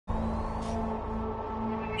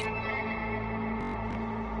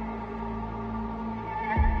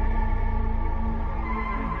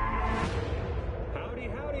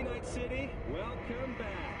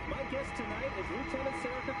guest tonight is Lieutenant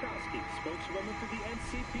Sarah Krakowski, spokeswoman for the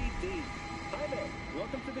NCPD. Hi there.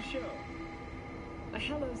 Welcome to the show.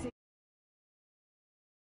 Hello, Z.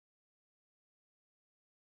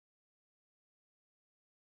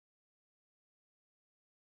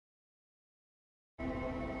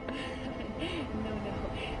 No.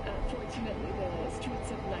 Fortunately, the streets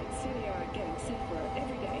of Night City are getting safer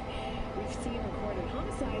every day. We've seen recorded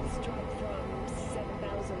homicides drop from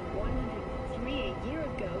 7,103 a year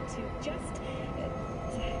ago to just...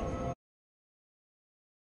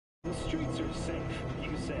 The streets are safe,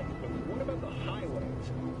 you said, but what about the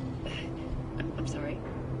highways? I'm sorry?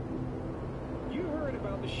 You heard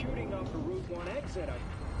about the shooting off the Route 1 exit.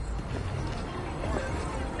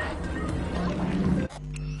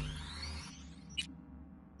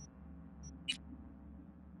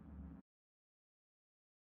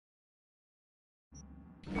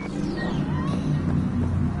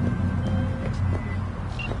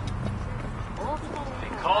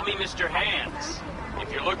 Call me Mr. Hands.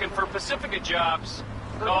 If you're looking for Pacifica jobs,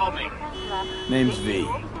 call me. Name's V.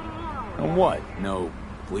 And what? No,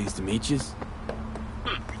 pleased to meet yous?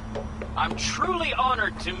 I'm truly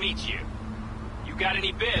honored to meet you. You got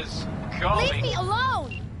any biz, call me. Leave me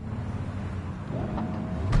alone!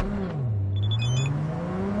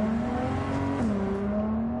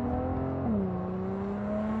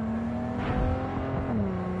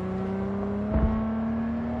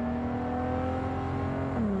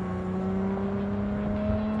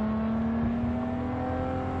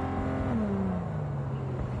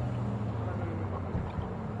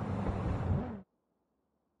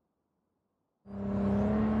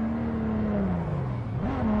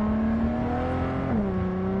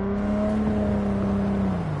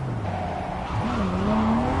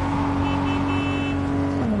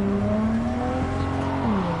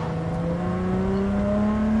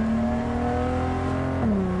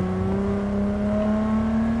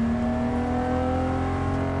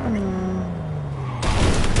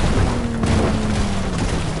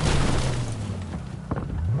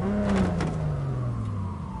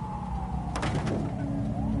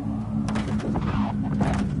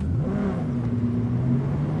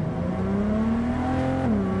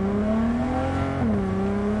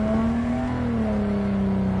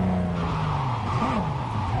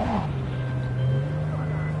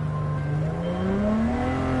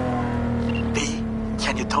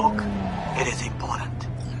 Can you talk? It is important.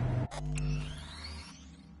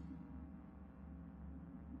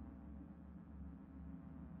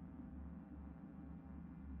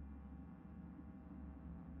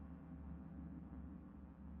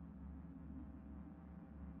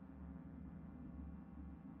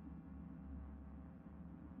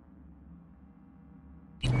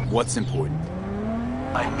 What's important?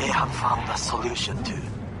 I may have found a solution to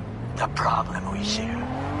the problem we share.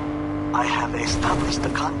 I have established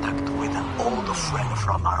contact with an old friend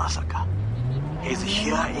from Arasaka. He's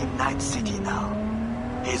here in Night City now.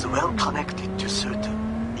 He's well connected to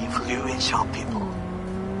certain influential people.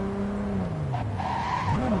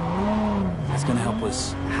 That's gonna help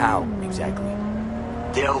us how, exactly?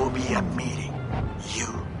 There will be a meeting. You,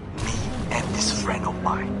 me, and this friend of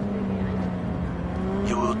mine.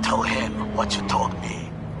 You will tell him what you told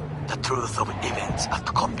me, the truth of events at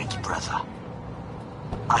Konbiki Plaza.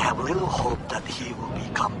 I have little hope that he will be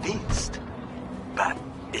convinced, but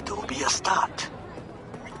it will be a start.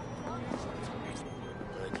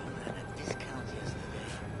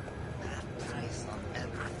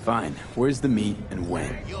 Fine. Where's the meet and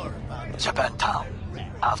when? Japantown,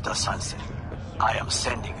 after sunset. I am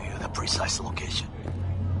sending you the precise location.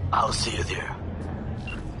 I'll see you there.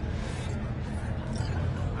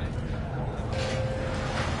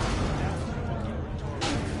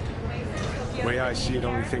 The way I see it,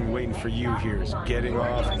 only thing waiting for you here is getting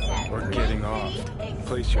off or getting off.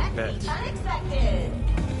 Place your bets. If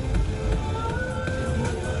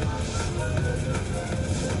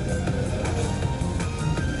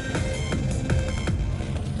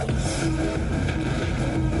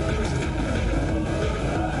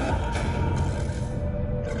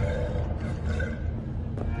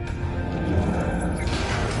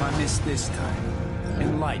I miss this time,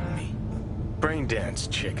 enlighten me. Braindance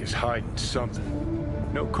chick is hiding something.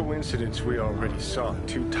 No coincidence we already saw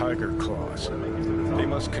 2 tiger claws. They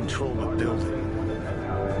must control the building.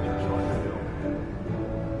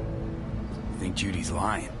 Think Judy's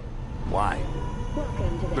lying. Why?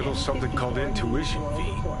 Little something called intuition,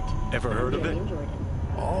 V. Ever heard of it?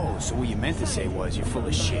 Oh, so what you meant to say was you're full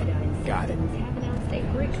of shit. Got it.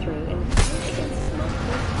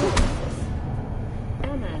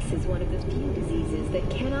 MS is one of the few diseases that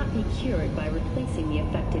cannot be cured by replacing the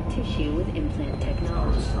affected tissue with implant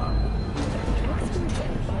technology. Experts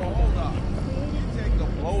at Hold up. You take a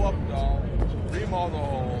blow-up doll, remodel the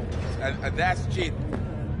hole, and that's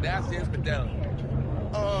cheating. That's infidelity.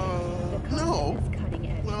 No.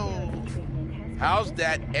 Well, How's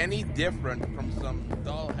that any different from some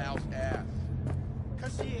dollhouse ass?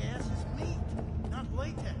 because the ass is meat, not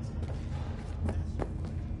latex.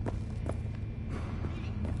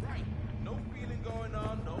 Right. No feeling going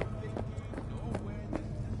on, no thinking, no awareness.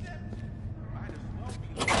 Deception. Might as well be.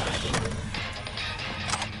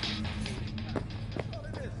 That's all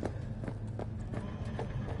it is.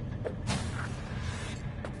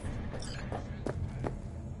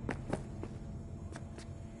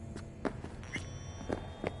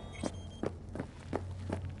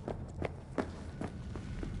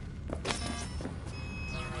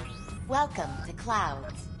 Welcome to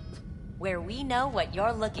Clouds, where we know what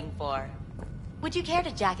you're looking for. Would you care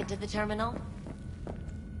to jack into the terminal?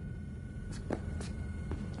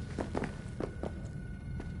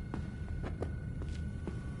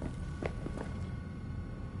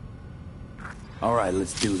 All right,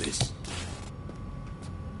 let's do this.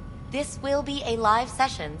 This will be a live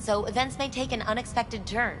session, so events may take an unexpected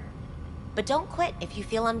turn. But don't quit if you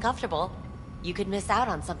feel uncomfortable. You could miss out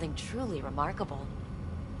on something truly remarkable.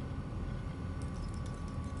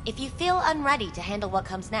 If you feel unready to handle what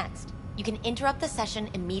comes next, you can interrupt the session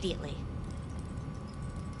immediately.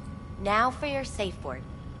 Now for your safe word.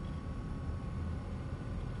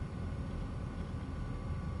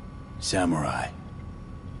 Samurai.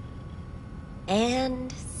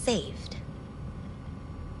 And saved.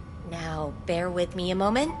 Now, bear with me a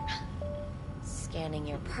moment. Scanning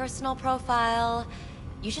your personal profile.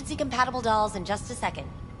 You should see compatible dolls in just a second.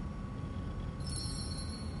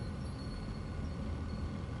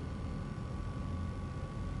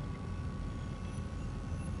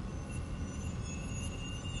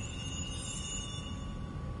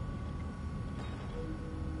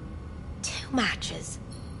 Matches.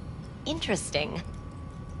 Interesting.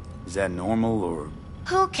 Is that normal, or...?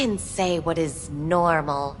 Who can say what is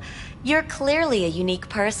normal? You're clearly a unique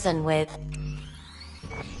person with...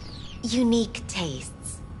 unique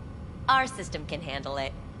tastes. Our system can handle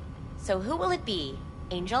it. So who will it be?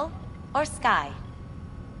 Angel or Sky?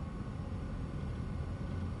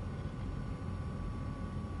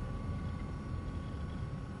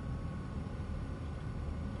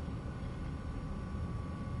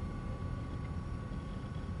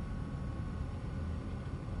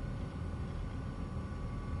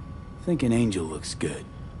 I think an angel looks good.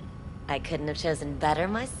 I couldn't have chosen better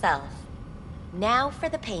myself. Now for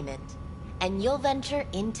the payment, and you'll venture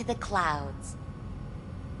into the clouds.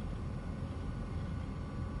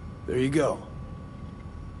 There you go.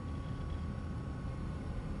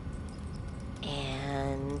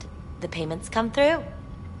 And the payments come through.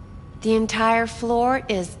 The entire floor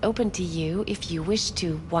is open to you if you wish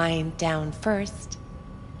to wind down first.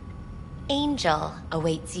 Angel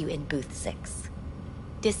awaits you in booth 6.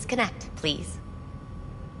 Disconnect, please.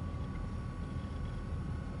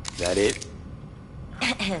 Is that it?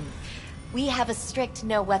 We have a strict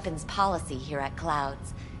no weapons policy here at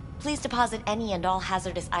Clouds. Please deposit any and all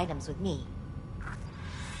hazardous items with me.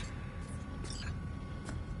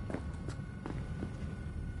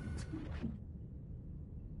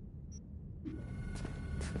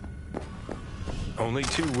 Only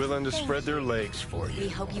two willing to spread their legs for you. We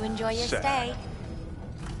hope you enjoy your Sad. stay.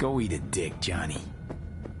 Go eat a dick, Johnny.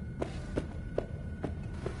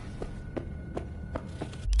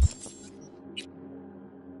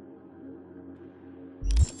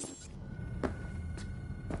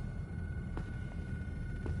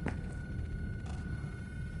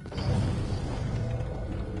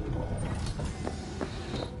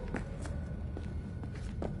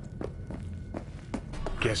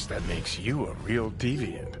 Guess that makes you a real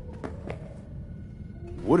deviant.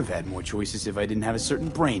 Would have had more choices if I didn't have a certain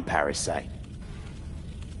brain parasite.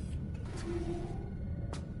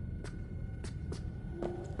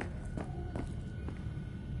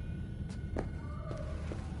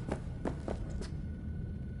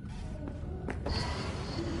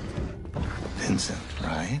 Vincent,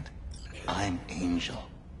 right? I'm Angel.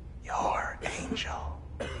 You're Angel.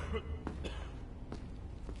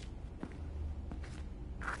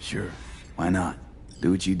 Sure, why not?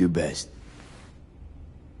 Do what you do best.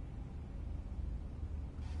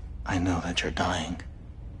 I know that you're dying.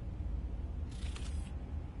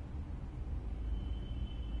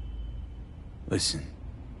 Listen,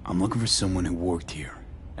 I'm looking for someone who worked here.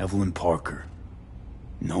 Evelyn Parker.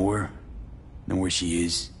 Know her? Know where she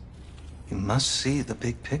is? You must see the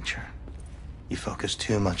big picture. You focus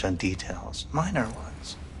too much on details, minor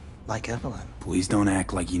ones, like Evelyn. Please don't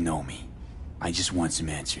act like you know me. I just want some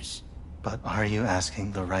answers. But are you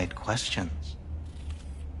asking the right questions?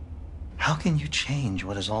 How can you change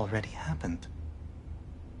what has already happened?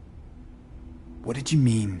 What did you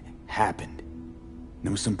mean, happened?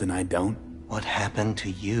 Know something I don't? What happened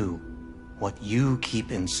to you? What you keep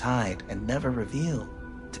inside and never reveal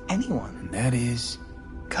to anyone? And that is...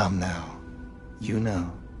 Come now. You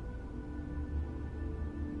know.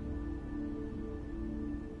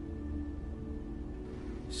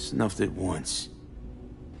 Snuffed it once.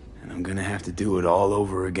 And I'm gonna have to do it all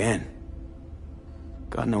over again.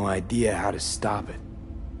 Got no idea how to stop it.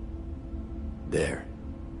 There.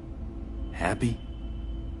 Happy?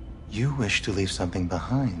 You wish to leave something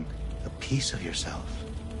behind. A piece of yourself.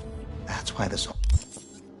 That's why this all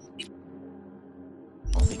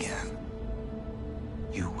began.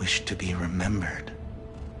 You wish to be remembered.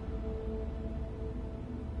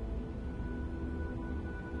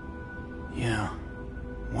 Yeah.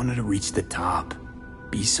 Wanted to reach the top.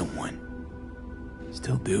 Be someone.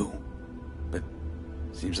 Still do. But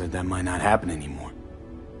seems like that might not happen anymore.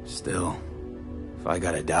 Still, if I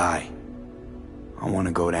gotta die, I want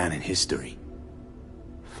to go down in history.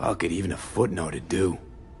 Fuck it, even a footnote would do.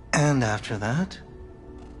 And after that?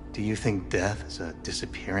 Do you think death is a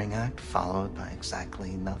disappearing act followed by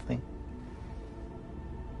exactly nothing?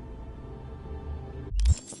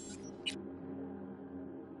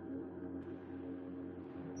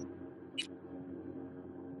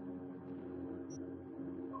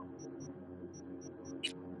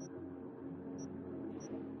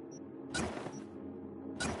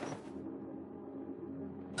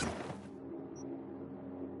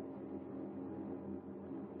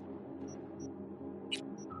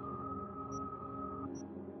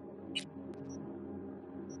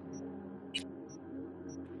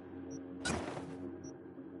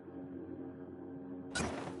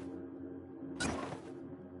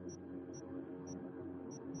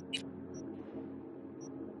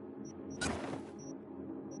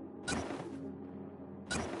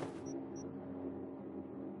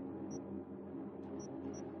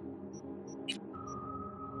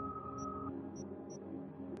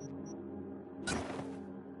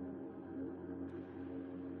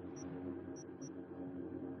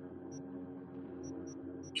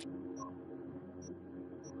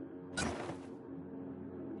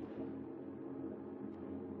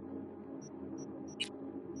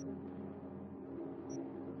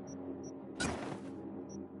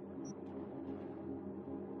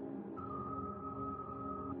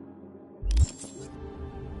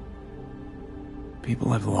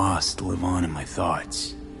 People I've lost live on in my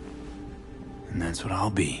thoughts. And that's what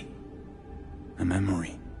I'll be. A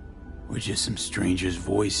memory. Or just some stranger's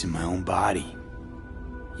voice in my own body.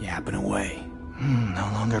 Yapping away. No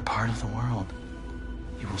longer part of the world.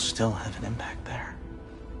 You will still have an impact there.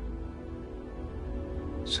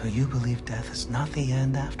 So you believe death is not the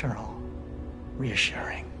end after all.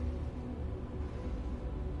 Reassuring.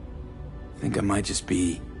 Think I might just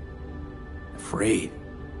be afraid.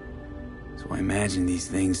 So I imagine these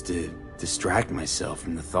things to distract myself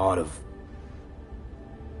from the thought of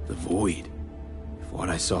the void. If what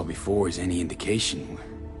I saw before is any indication.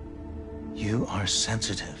 You are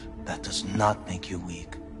sensitive. That does not make you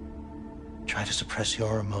weak. Try to suppress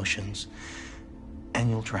your emotions, and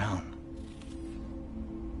you'll drown.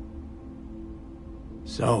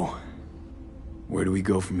 So, where do we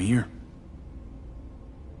go from here?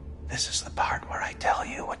 This is the part where I tell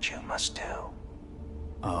you what you must do.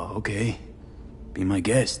 Oh, okay. Be my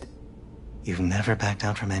guest. You've never backed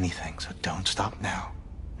down from anything, so don't stop now.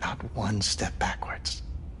 Not one step backwards.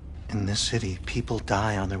 In this city, people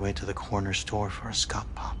die on their way to the corner store for a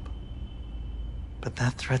scot pop. But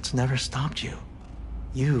that threat's never stopped you.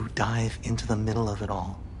 You dive into the middle of it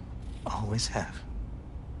all. Always have.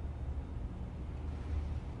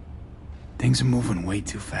 Things are moving way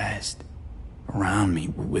too fast. Around me,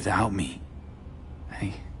 without me.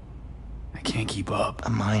 I can't keep up. A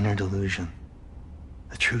minor delusion.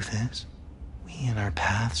 The truth is, we and our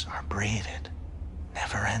paths are braided,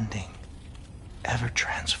 never ending, ever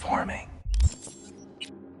transforming.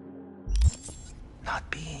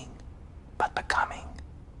 Not being, but becoming.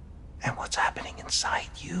 And what's happening inside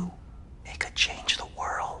you, it could change the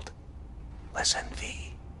world. Listen,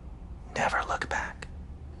 V, never look back.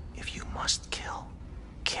 If you must kill,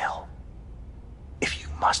 kill. If you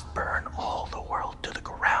must burn all the world to the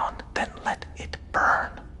ground, then let it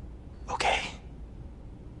burn. Okay?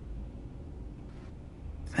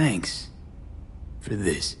 Thanks for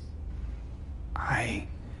this. I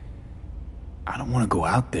don't want to go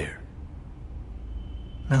out there.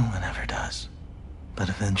 No one ever does. But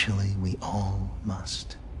eventually we all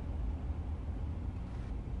must.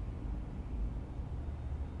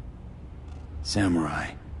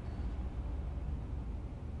 Samurai.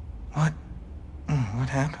 What? What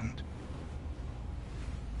happened?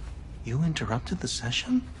 You interrupted the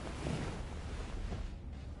session?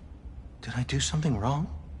 Did I do something wrong?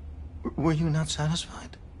 Were you not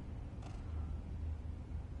satisfied?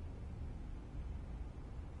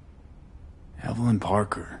 Evelyn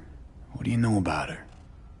Parker. What do you know about her?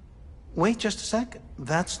 Wait just a sec.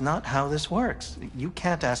 That's not how this works. You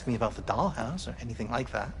can't ask me about the dollhouse or anything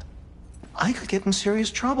like that. I could get in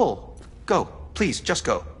serious trouble. Go. Please, just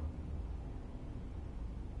go.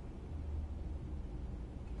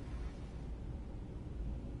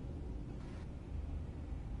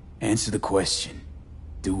 Answer the question.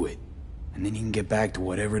 Do it. And then you can get back to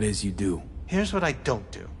whatever it is you do. Here's what I don't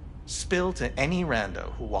do. Spill to any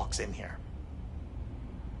rando who walks in here.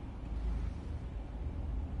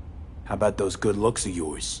 How about those good looks of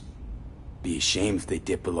yours? Be ashamed if they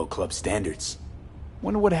dip below club standards.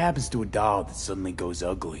 Wonder what happens to a doll that suddenly goes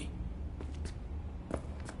ugly.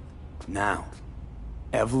 Now,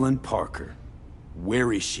 Evelyn Parker.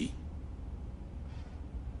 Where is she?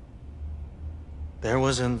 There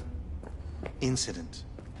was an incident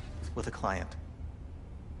with a client.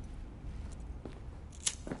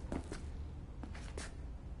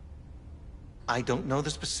 I don't know the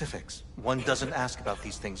specifics. One doesn't ask about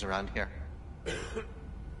these things around here.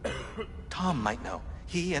 Tom might know.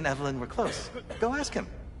 He and Evelyn were close. Go ask him.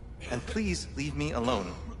 And please leave me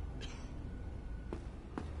alone.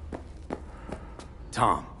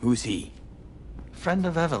 Tom, who's he? Friend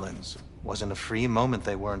of Evelyn's. Wasn't a free moment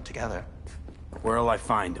they weren't together. Where'll I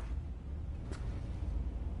find him?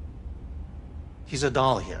 He's a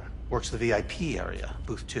doll here. Works the VIP area,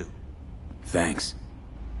 booth 2. Thanks.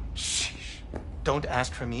 Sheesh. Don't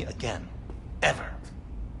ask for me again. Ever.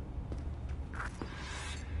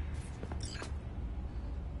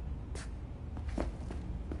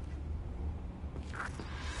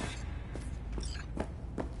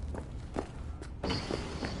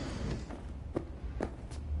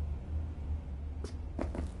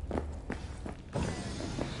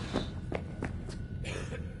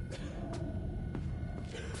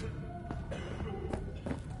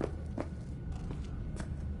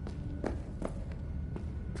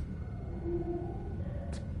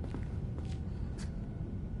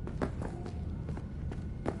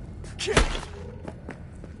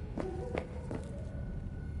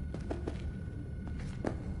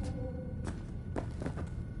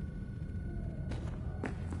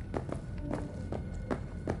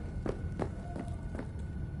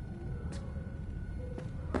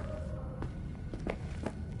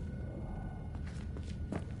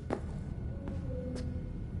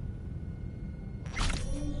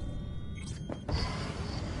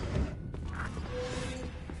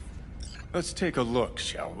 Let's take a look,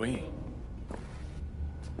 shall we?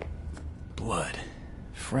 Blood.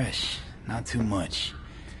 Fresh. Not too much.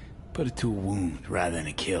 Put it to a wound rather than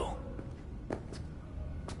a kill.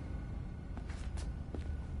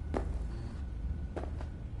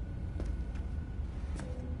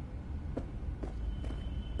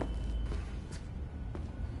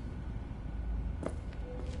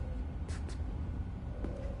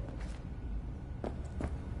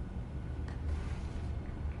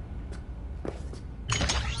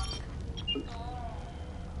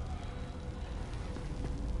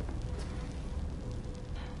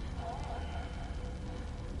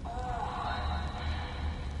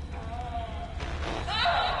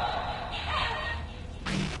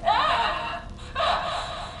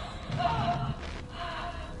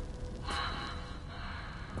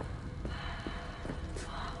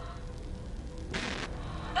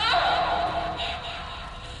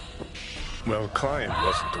 Well, client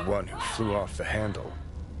wasn't the one who flew off the handle.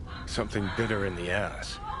 Something bit her in the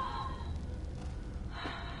ass.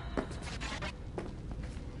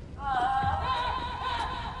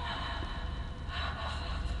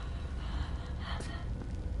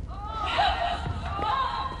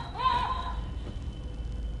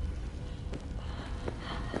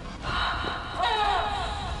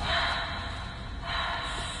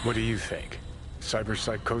 What do you think?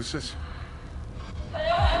 Cyberpsychosis?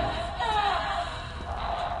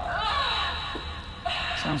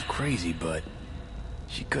 Sounds crazy, but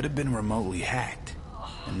she could have been remotely hacked.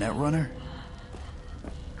 A netrunner?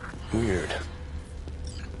 Weird.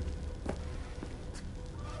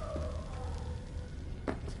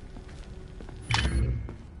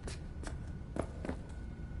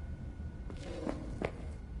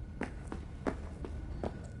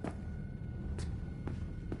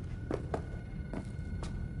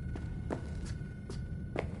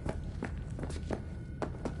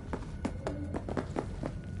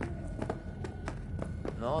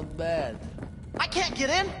 Not bad. I can't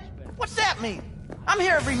get in? What's that mean? I'm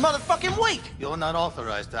here every motherfucking week! You're not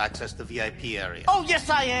authorized to access the VIP area. Oh, yes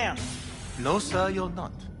I am! No, sir, you're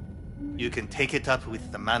not. You can take it up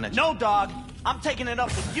with the manager. No, dog. I'm taking it up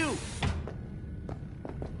with you.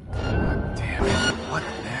 Damn it. What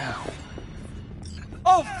now?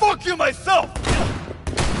 Oh, fuck you myself!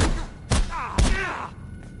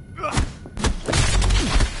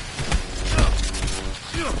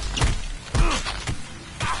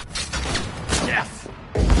 Yes!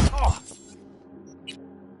 Oh.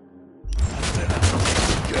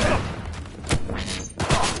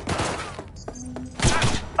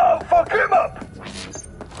 I'll fuck him up!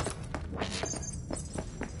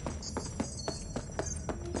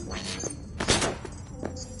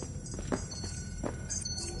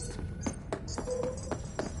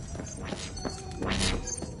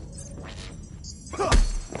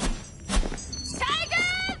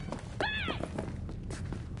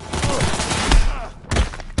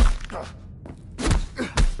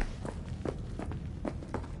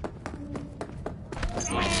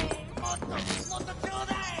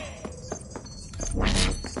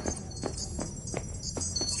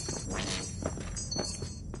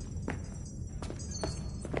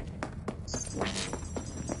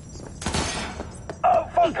 I'll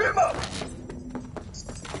fuck him up!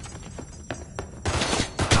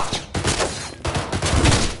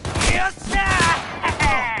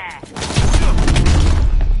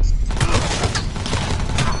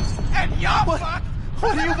 And you're fucked!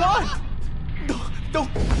 What do you want? Don't...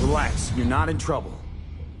 Relax, you're not in trouble.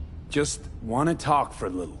 Just want to talk for a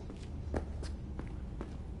little.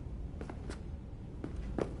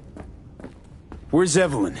 Where's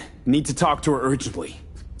Evelyn? Need to talk to her urgently.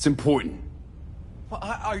 It's important. Well,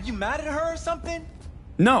 are you mad at her or something?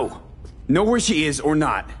 No! Know where she is or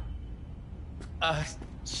not.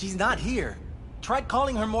 She's not here. Tried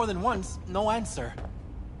calling her more than once, no answer.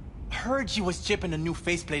 Heard she was chipping a new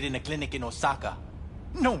faceplate in a clinic in Osaka.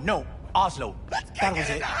 No, Oslo. That was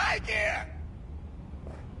it. High gear!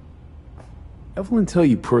 Evelyn tell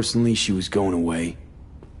you personally she was going away?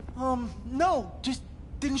 No, just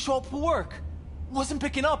didn't show up for work. Wasn't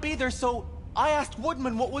picking up either, so I asked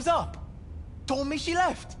Woodman what was up. Told me she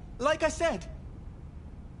left, like I said.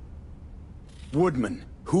 Woodman,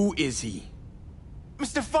 who is he?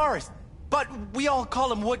 Mr. Forrest, but we all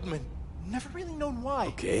call him Woodman. Never really known why.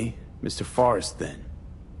 Okay, Mr. Forrest then.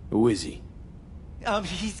 Who is he?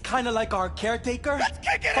 He's kind of like our caretaker. Let's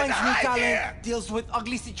kick it Finds into new high talent, gear! deals with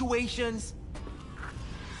ugly situations.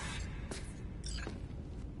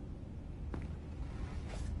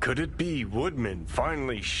 Could it be Woodman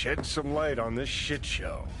finally shed some light on this shit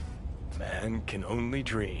show? Man can only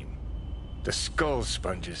dream. The skull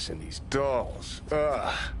sponges in these dolls.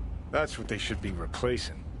 Ugh. That's what they should be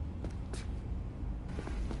replacing.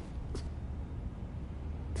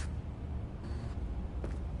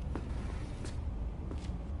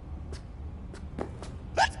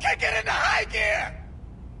 Let's kick it into high gear!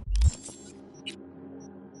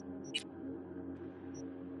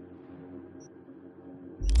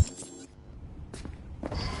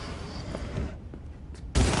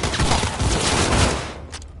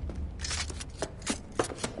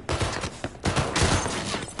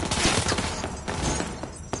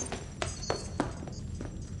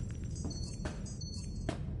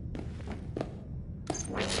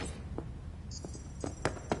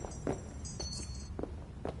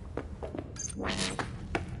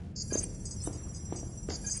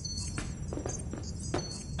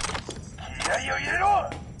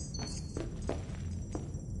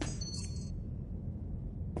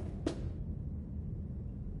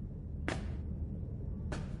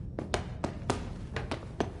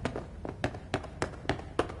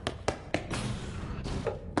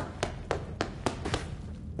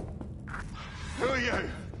 Who are you?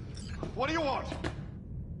 What do you want?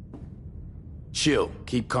 Chill,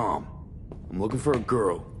 keep calm. I'm looking for a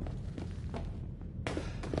girl.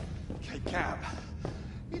 Okay, Cab.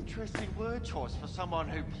 Interesting word choice for someone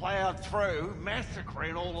who plowed through,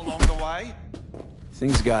 massacring all along the way.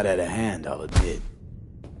 Things got out of hand, I'll admit.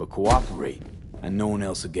 But cooperate, and no one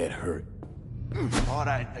else will get hurt.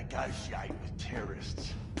 I don't negotiate with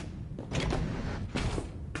terrorists.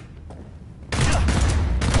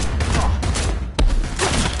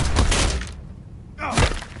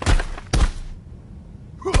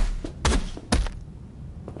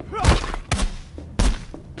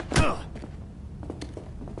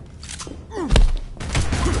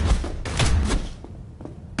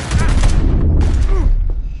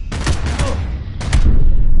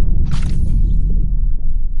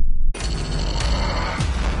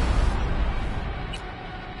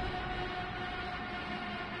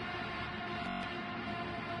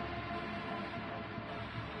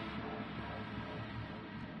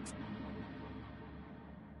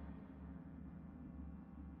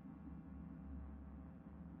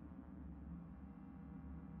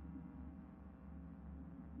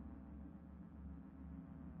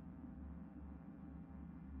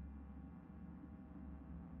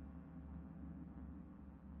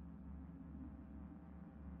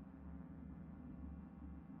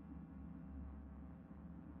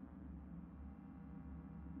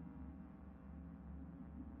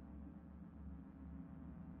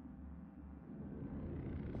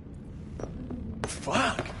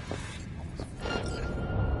 Fuck.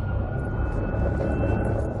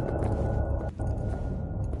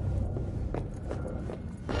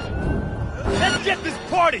 Let's get this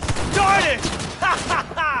party started! Ha ha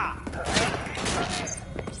ha!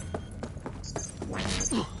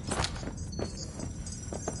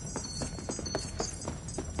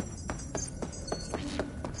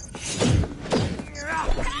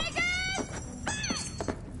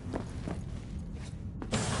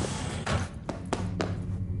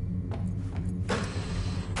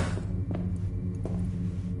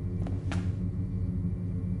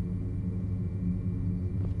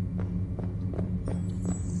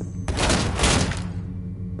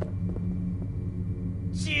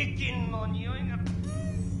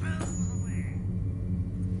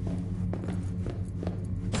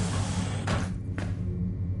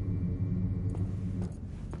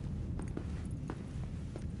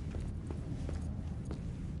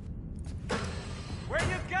 Where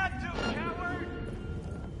you got to, coward?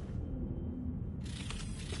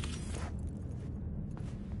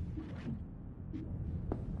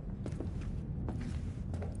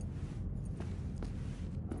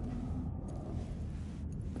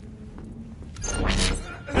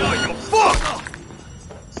 Now you fuck!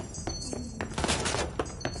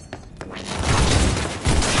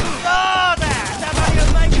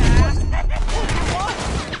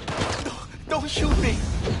 Don't shoot me!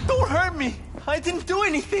 Don't hurt me! I didn't do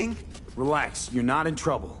anything! Relax, you're not in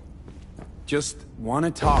trouble. Just want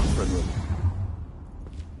to talk for a little.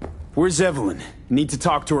 Where's Evelyn? Need to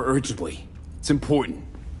talk to her urgently. It's important.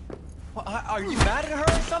 Well, are you mad at her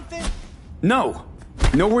or something? No!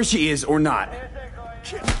 Know where she is or not.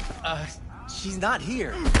 She's not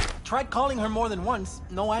here. Tried calling her more than once,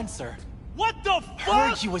 no answer. What the fuck?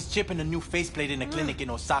 Heard she was chipping a new faceplate in a clinic in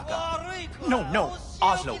Osaka. No,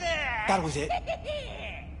 Oslo. That was it.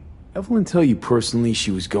 Evelyn tell you personally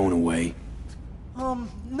she was going away?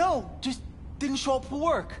 No, just didn't show up for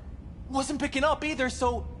work. Wasn't picking up either,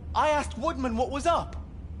 so I asked Woodman what was up.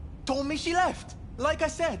 Told me she left, like I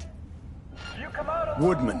said.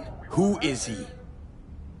 Woodman, who is he?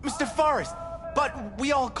 Mr. Forrest, but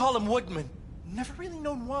we all call him Woodman. Never really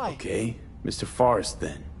known why. Okay, Mr. Forrest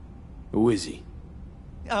then. Who is he?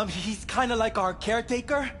 He's kinda like our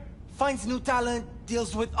caretaker. Finds new talent,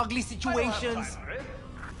 deals with ugly situations.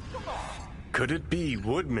 Could it be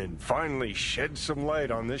Woodman finally shed some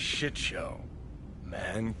light on this shit show?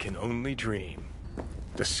 Man can only dream.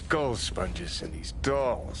 The skull sponges in these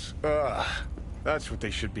dolls. Ugh, that's what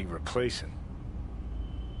they should be replacing.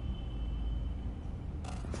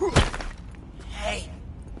 Hey,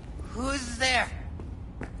 who's there?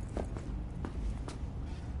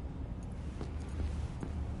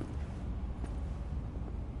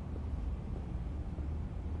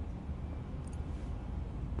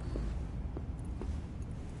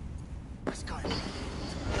 What's going on?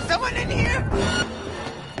 Someone in here?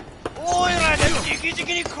 오이라, 내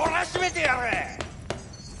지기지기니 골라시면 돼야.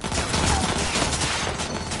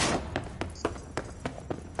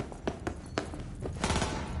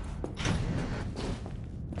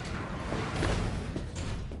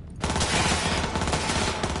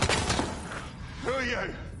 Who are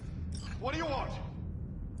you? What do you want?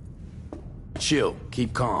 Chill,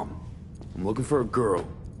 keep calm. I'm looking for a girl.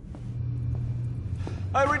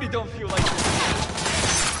 I really don't feel like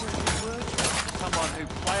someone who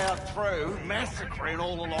plowed through, massacring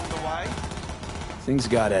all along the way. Things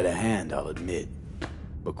got out of hand, I'll admit.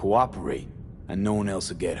 But cooperate, and no one else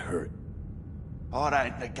will get hurt. I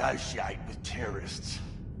don't negotiate with terrorists.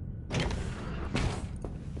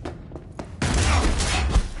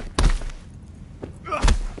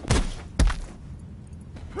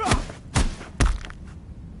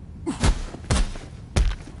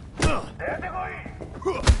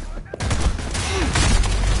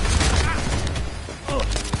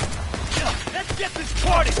 Let's get this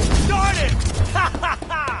party started! Ha ha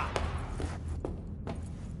ha!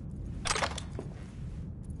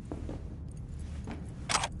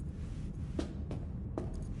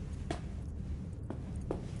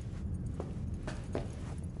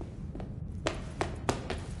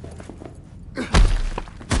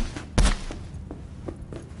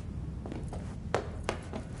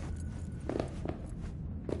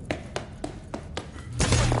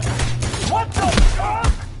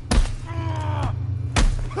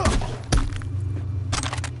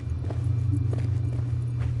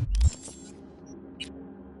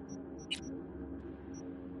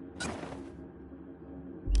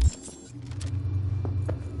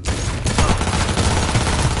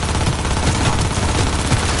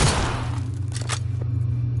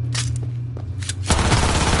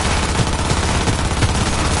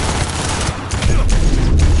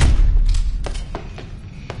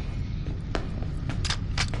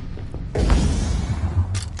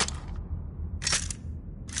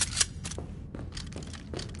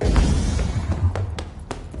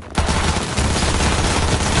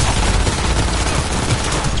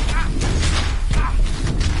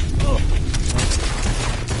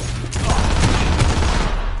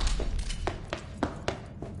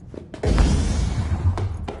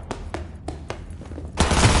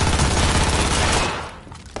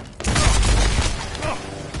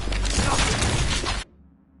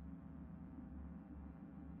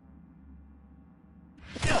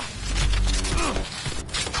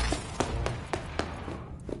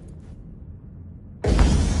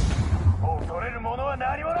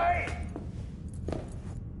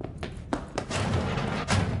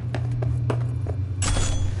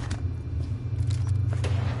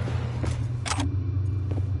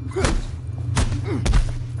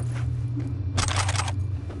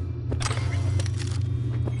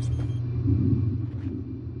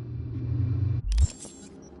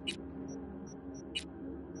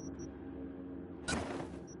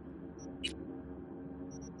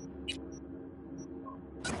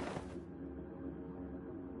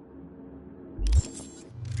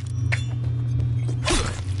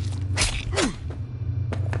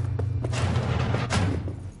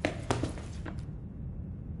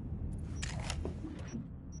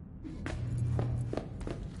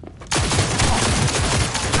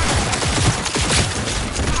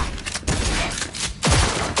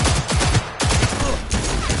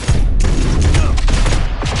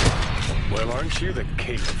 Aren't you the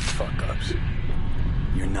king of fuck-ups?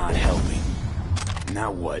 You're not helping.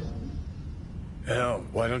 Now what? Hell,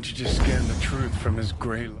 why don't you just scan the truth from his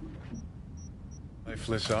gray,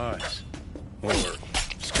 lifeless eyes? Or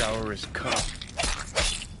scour his cup?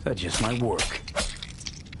 That just might work.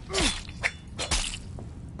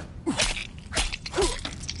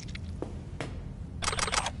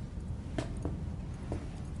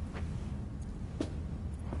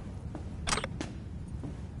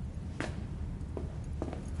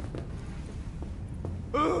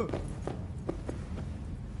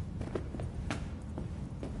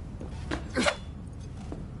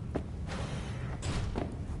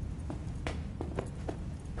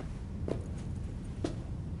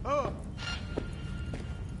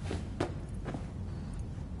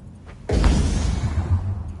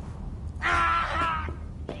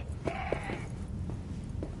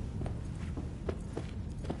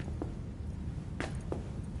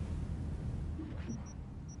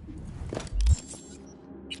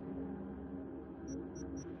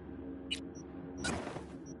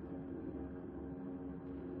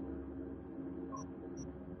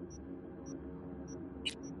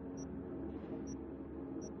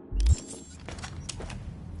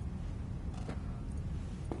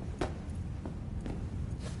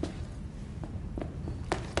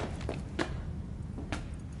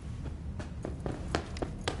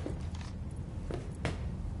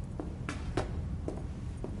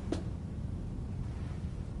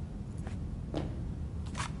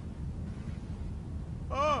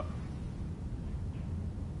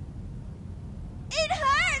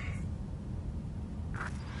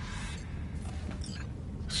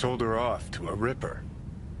 Sold her off to a Ripper.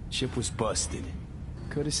 Ship was busted.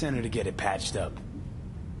 Could have sent her to get it patched up.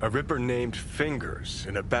 A Ripper named Fingers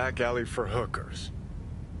in a back alley for hookers.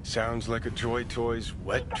 Sounds like a Joy Toy's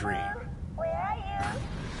wet dream. Where are you?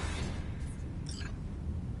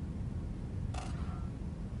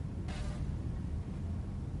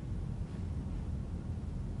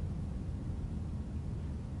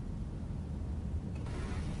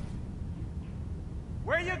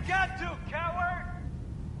 Where you got to, coward?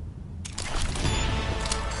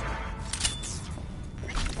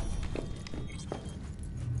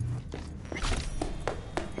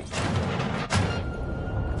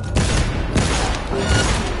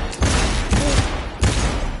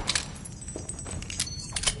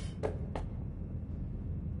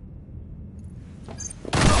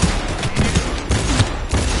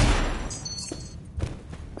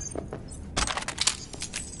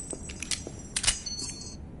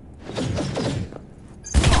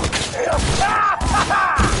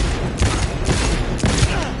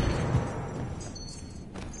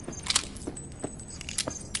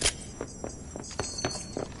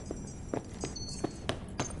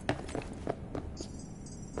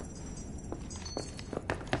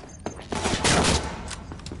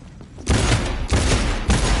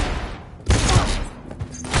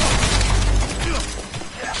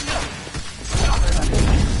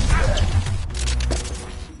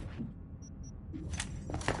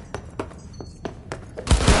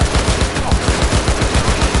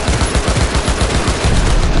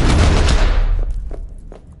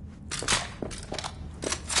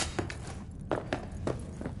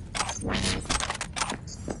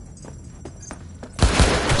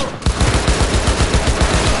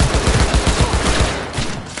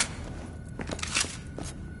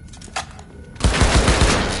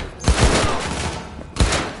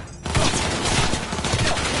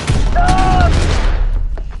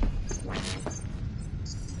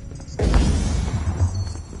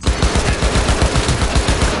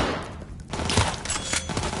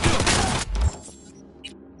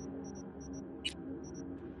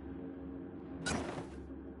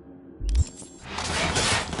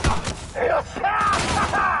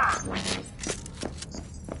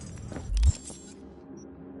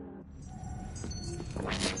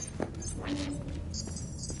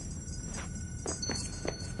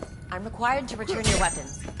 I'm required to return your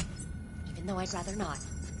weapons, even though I'd rather not.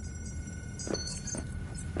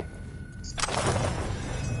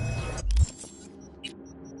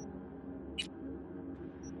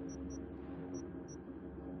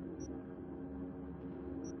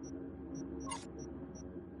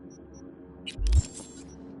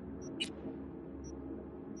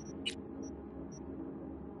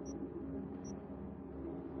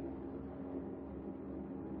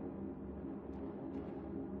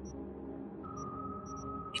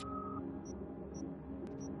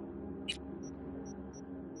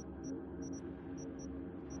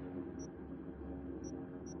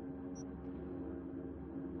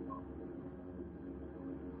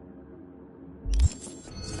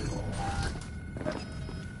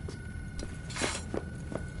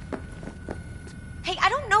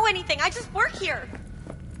 anything. I just work here.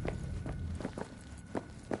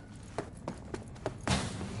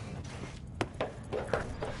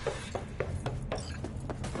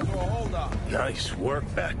 So hold on. Nice work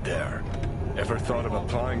back there. Ever thought of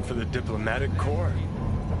applying for the diplomatic corps?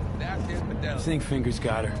 That's infidelity. I think Fingers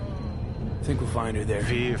got her. I think we'll find her there.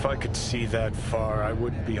 V, if I could see that far, I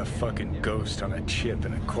wouldn't be a fucking ghost on a chip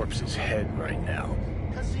in a corpse's head right now.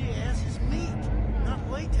 Cause the ass is meat, not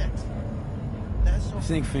latex. That's so... I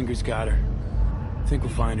think Fingers got her. I think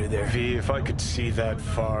we'll find her there. V, if I could see that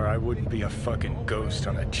far, I wouldn't be a fucking ghost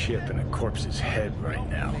on a chip in a corpse's head right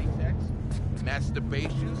now.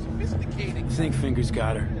 Masturbation, sophisticated. I think Fingers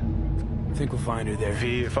got her. I think we'll find her there.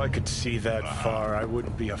 V, if I could see that far, I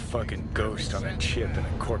wouldn't be a fucking ghost on a chip in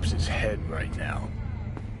a corpse's head right now.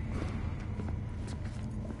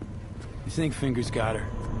 I think Fingers got her.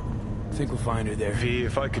 I think we'll find her there. V,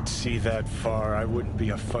 if I could see that far, I wouldn't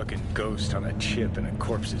be a fucking ghost on a chip in a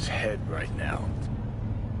corpse's head right now.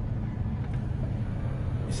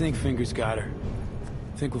 I think Fingers got her.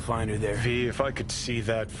 I think we'll find her there. V, if I could see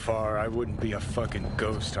that far, I wouldn't be a fucking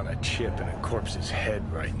ghost on a chip in a corpse's head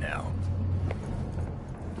right now.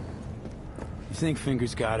 I think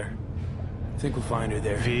Fingers got her. I think we'll find her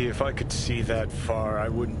there. V, if I could see that far, I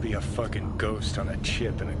wouldn't be a fucking ghost on a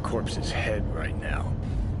chip in a corpse's head right now.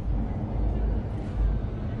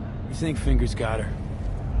 I think Fingers got her.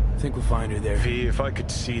 I think we'll find her there. V, if I could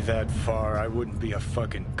see that far, I wouldn't be a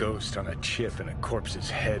fucking ghost on a chip in a corpse's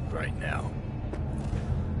head right now.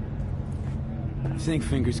 I think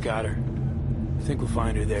Fingers got her. I think we'll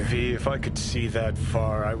find her there. V, if I could see that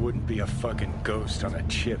far, I wouldn't be a fucking ghost on a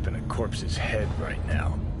chip in a corpse's head right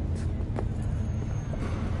now.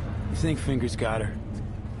 I think Fingers got her.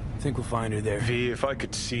 I think we'll find her there. V, if I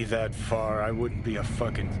could see that far, I wouldn't be a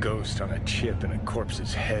fucking ghost on a chip in a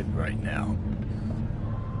corpse's head right now.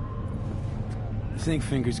 I think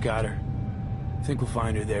Fingers got her. I think we'll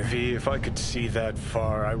find her there. V, if I could see that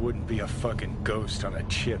far, I wouldn't be a fucking ghost on a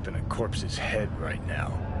chip in a corpse's head right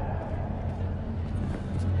now.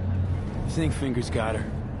 I think Fingers got her.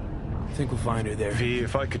 I think we'll find her there. V,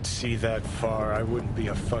 if I could see that far, I wouldn't be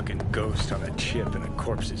a fucking ghost on a chip in a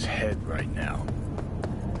corpse's head right now.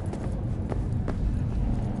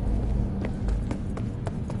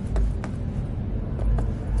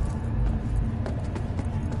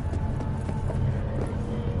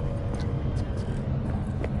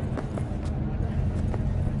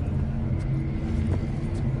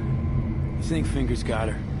 I think Fingers got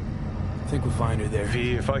her. I think we'll find her there.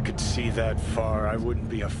 V, if I could see that far, I wouldn't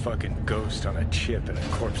be a fucking ghost on a chip in a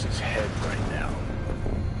corpse's head right now.